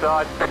 Clear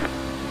outside.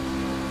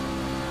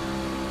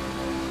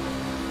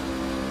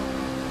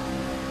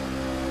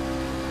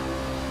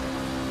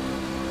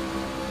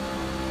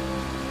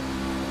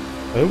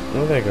 Oh,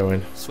 where are they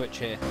going? Switch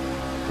here.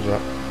 What's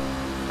that?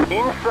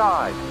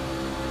 Inside.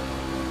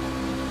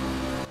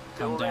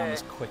 Come Still down there.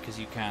 as quick as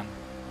you can.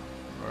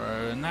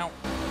 Now.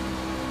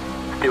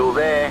 Still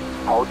there.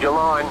 Hold your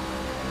line.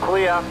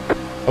 Clear.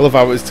 I love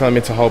how it was telling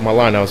me to hold my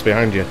line, I was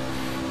behind you.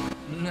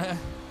 No.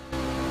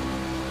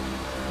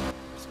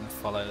 Just gonna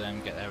follow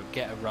them,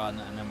 get a run,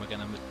 and then we're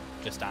gonna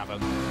just have them.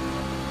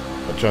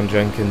 Got John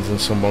Jenkins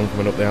and someone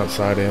coming up the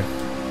outside here.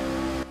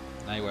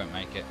 They won't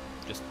make it.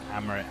 Just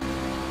hammer it.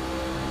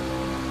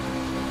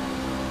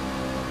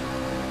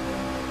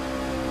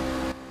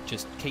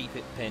 Just keep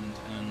it pinned,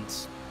 and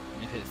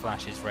if it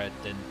flashes red,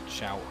 then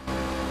shout.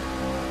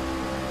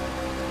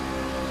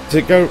 Does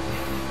it go...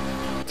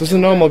 Does the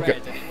normal go...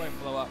 Red, and it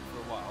won't blow up for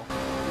a while.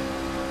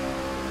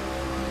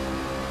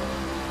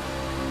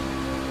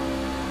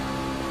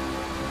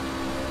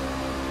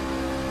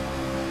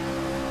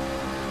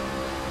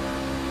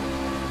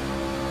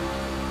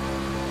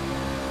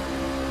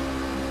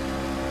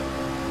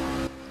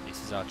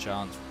 This is is our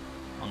chance.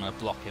 I'm going to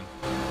block him.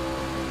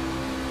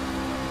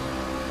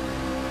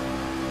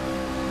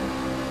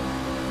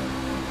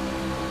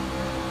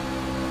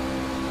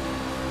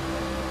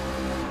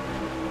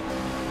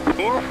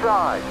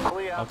 Inside.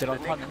 Clear. Oh, did I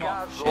punt him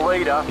off? The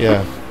leader.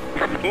 Yeah.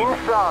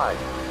 Inside.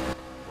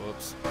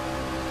 Whoops.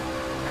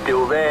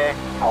 Still there.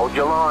 Hold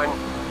your line.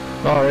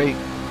 Sorry.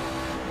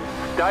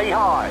 Stay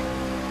high.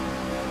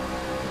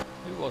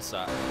 Who was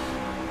that?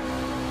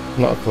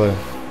 Not a clue.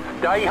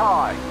 Stay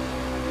high.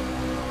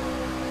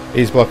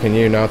 He's blocking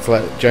you now to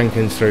let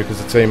Jenkins through because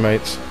of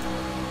teammates.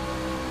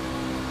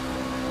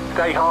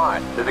 Stay high.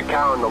 There's a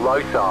car on the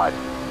low side.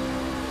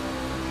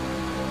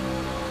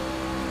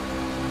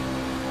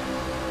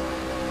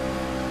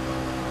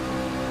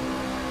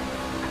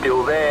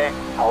 Still there.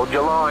 Hold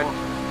your line.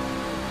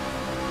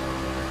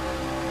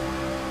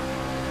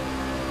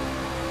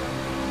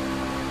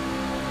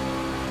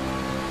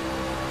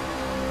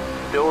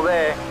 Still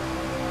there.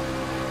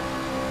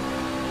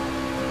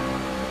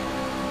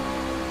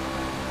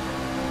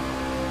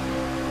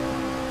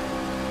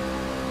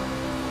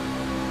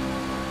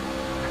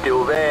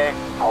 Still there.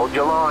 Hold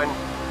your line.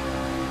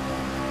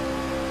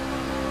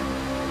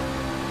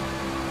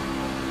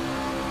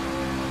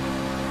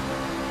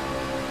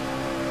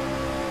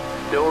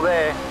 Still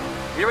there.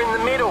 You're in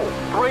the middle.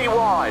 3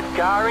 wide.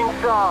 Car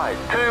inside.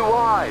 2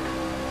 wide.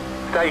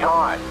 Stay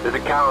high. There's a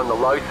car on the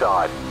low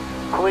side.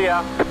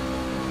 Clear.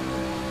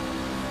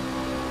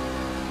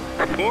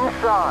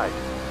 Inside.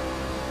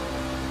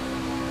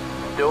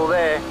 Still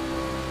there.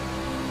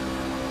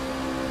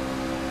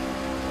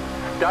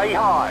 Stay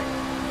high.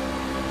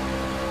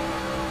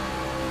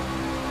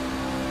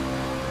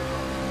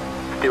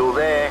 Still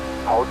there.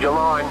 Hold your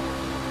line.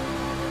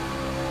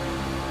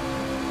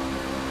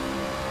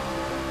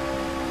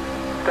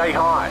 Stay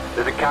high.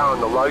 There's a car on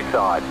the low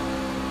side.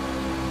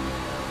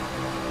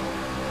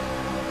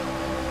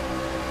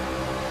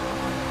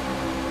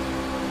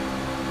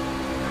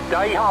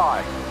 Stay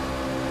high.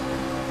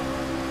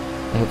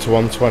 Up to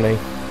 120.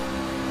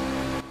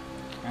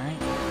 Okay.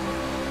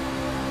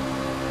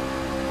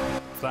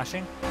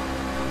 Flashing.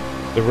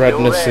 The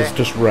redness is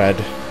just red.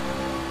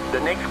 The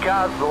next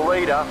car's the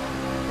leader.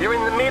 You're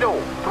in the middle.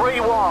 3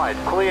 wide.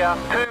 Clear.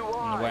 2 wide.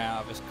 On the way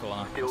out of this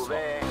corner. Still Swap.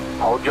 there.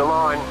 Hold your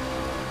line.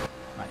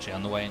 I'm actually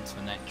on the way into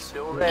the next.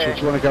 Still Richard, there.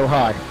 do you want to go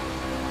high?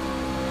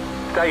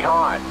 Stay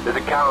high. There's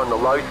a car on the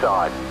low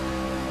side.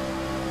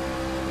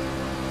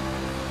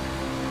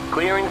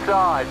 Clear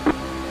inside.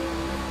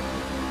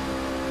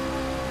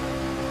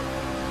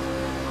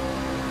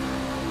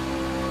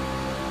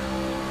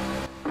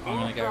 I'm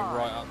going to go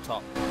right up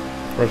top.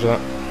 Roger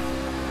that.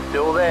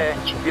 Still there.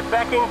 You're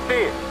back in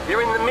 5th.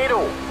 You're in the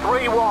middle.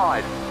 3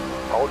 wide.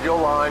 Hold your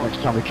line.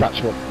 Next time we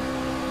catch up.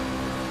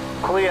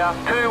 Clear.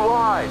 2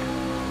 wide.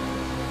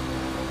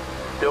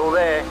 Still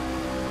there.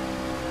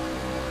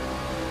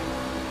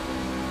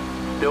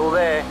 Still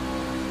there.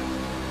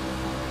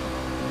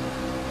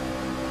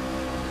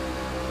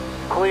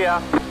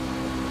 Clear.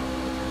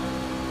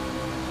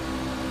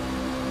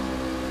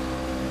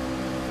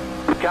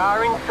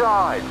 Car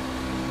inside.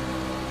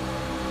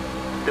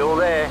 Still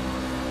there.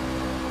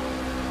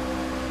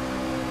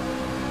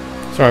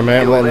 Sorry mate,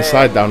 I'm letting the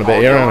side down a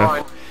bit here,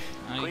 aren't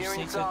I? You Clear just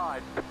need to,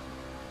 inside.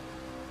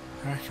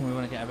 I reckon we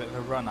want to get a bit of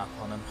a run up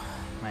on them,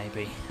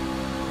 maybe.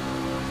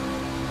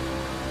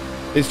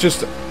 It's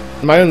just,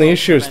 my only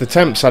issue is the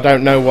temps. I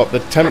don't know what the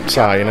temps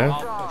are, you know?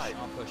 I'll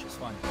push, it's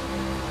fine.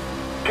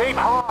 Keep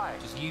high.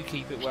 Just you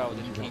keep it well,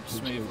 then keep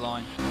smooth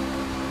line.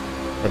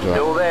 Roger that.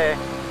 Still there.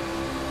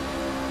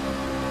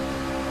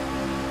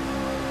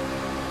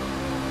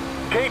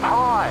 Keep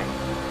high.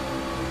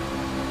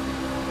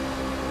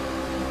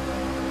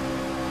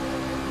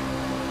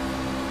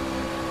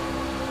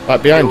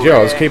 Like behind Still you,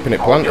 I was there. keeping it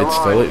Hold planted your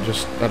still, line. it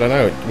just, I don't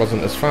know, it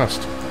wasn't as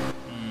fast.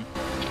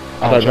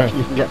 I Oh, don't Jeff, know.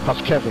 you can get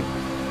past Kevin.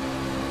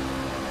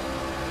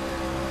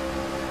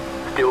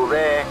 Still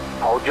there.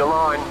 Hold your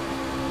line.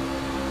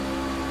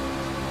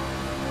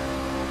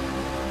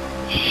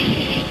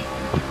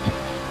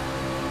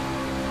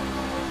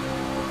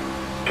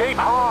 Keep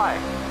high.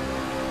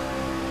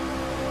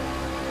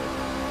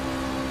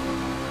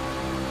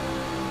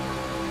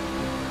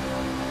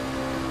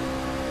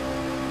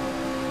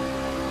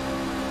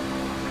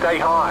 Stay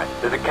high.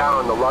 There's a car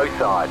on the low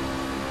side.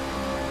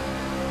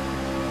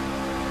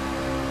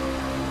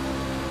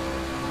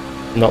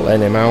 Not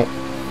letting him out.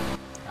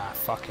 Ah,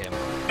 fuck him.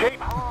 Keep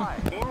high.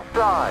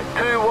 Inside.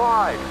 2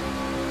 wide.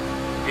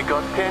 You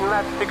got 10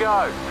 laps to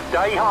go.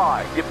 Stay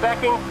high. You're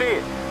back in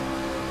 5th.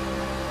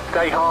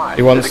 Stay high.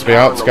 He wants There's to a be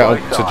car out on to the get low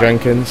up to side.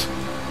 Jenkins.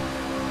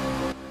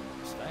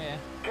 Stay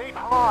here. Keep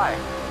high.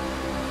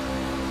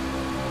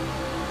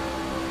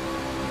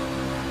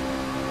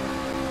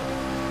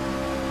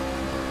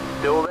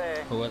 Still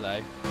there. Oh,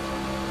 hello.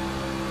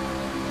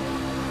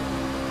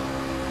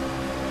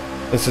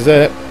 This is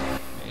it.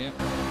 Yep.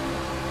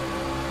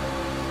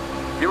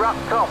 You're up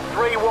top,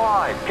 3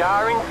 wide.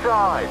 Car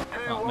inside. 2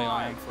 Fuck me, I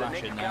wide. am The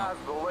flashing next now. car's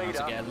the I have leader.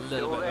 to get a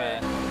Still little bit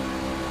there.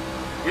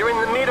 You're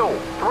in the middle,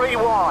 3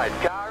 wide.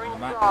 Car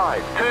back.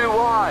 inside. 2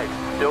 wide.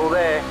 Still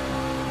there.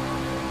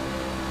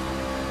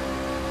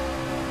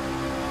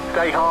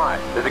 Stay high.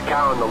 There's a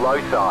car on the low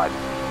side.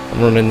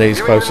 I'm running these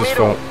You're close in as the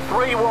middle. fuck.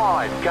 3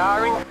 wide.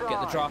 Car inside.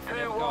 Get the draft from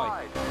the 2 other guy.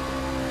 wide.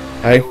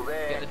 Hey, Still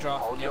there. Get the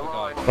draft Hold from the your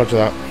other guy. line. roger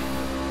that.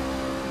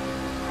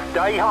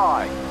 Stay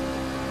high.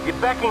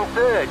 You're back in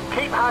third.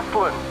 Keep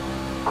hustling.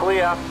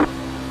 Clear.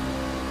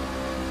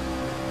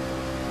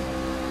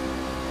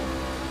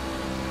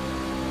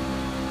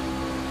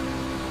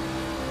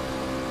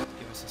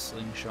 Give us a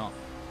slingshot.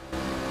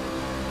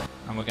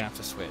 And we're going to have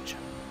to switch.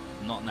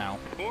 Not now.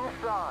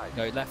 Inside.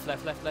 Go left,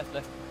 left, left, left,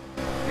 left.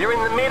 You're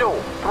in the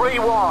middle. 3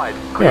 wide.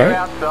 Clear Right.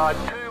 outside.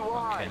 2 Okay,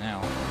 wide. now.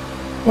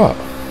 What?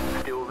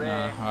 Still No, there.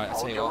 alright, I'll Hold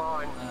tell you your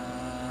what.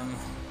 line.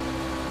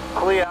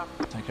 Clear.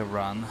 Clear. Take a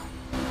run.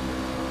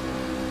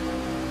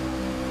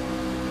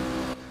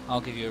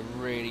 I'll give you a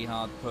really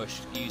hard push.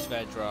 Use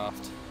their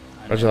draft.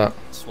 And Roger then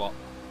that. Swap.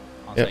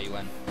 I'll Yep. tell you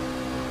when.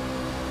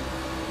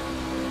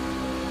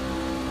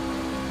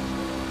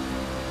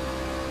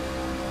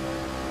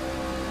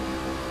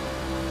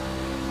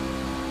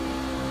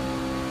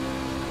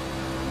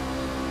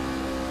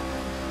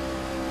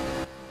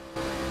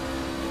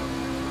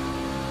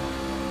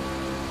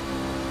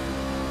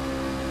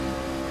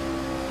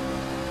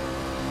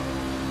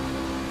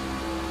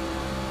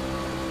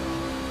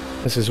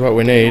 This is what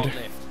we Do need. not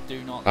lift.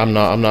 Do not I'm lift.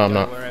 not, I'm not, I'm Go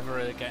not. Wherever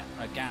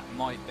a gap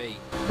might be.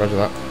 Roger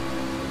that.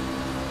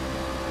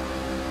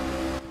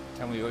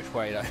 Tell me which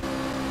way though.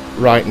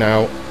 Right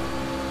now.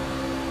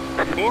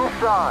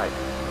 Inside.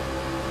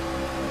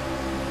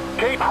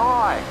 Keep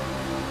high.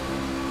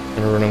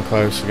 Gonna run them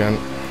close again.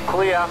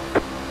 Clear.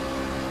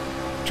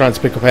 Trying to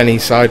pick up any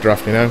side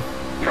draft, you know?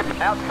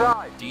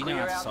 Outside. Do you know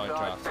Clear how to side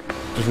outside.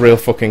 draft? Just real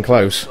fucking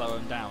close. Slow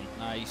them down.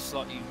 No, you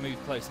move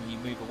close and you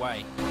move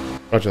away.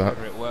 Roger that.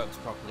 Whether it works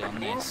properly on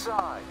this.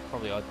 Inside.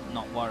 Probably I'd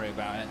not worry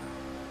about it.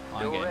 I'm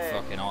Still getting there.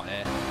 fucking hot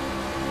here.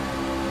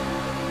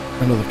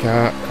 Another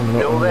car coming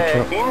up Still on the there.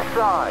 truck.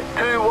 Inside.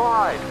 2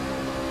 wide.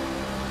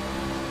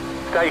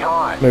 Stay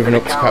high. Moving There's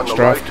up a to car on catch the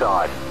low draft.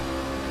 side.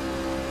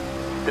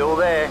 Still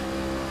there.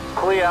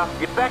 Clear.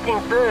 You're back in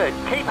third.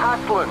 Keep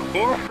hustling.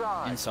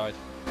 Inside. Inside.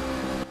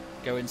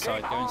 Go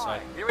inside, Keep go inside.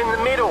 high. You're in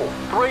the middle.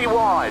 3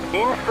 wide.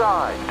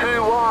 Inside.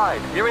 2 wide.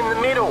 You're in the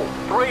middle.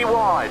 3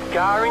 wide.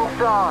 Car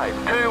inside.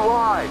 2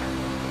 wide.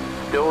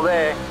 Still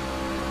there.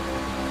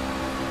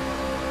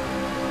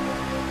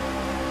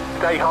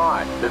 Stay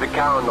high. There's a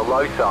car on the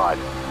low side.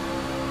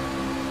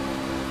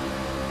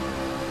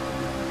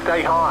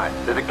 Stay high.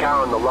 There's a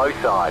car on the low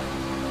side.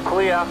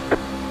 Clear.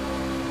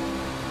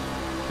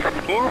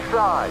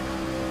 Inside.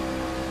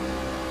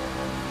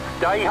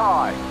 Stay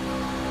high.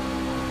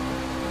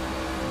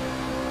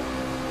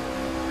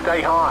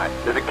 Stay high.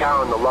 There's a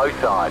car on the low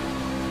side.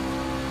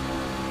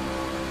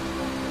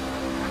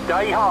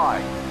 Stay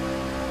high.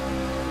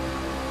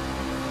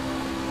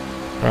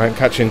 Right,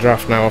 catching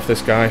draft now off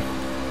this guy.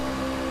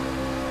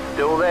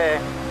 Still there.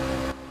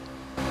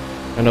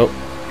 And up.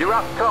 You're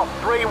up top.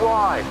 3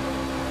 wide.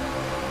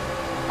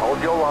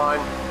 Hold your line.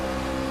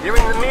 You're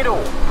in the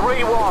middle.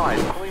 3 wide.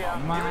 Clear.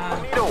 You're in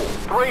the middle.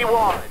 3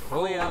 wide.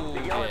 Clear. Oh,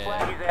 The yellow yeah.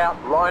 flag is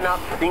out. Line up.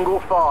 Single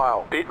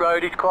file. Pit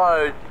road is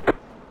closed.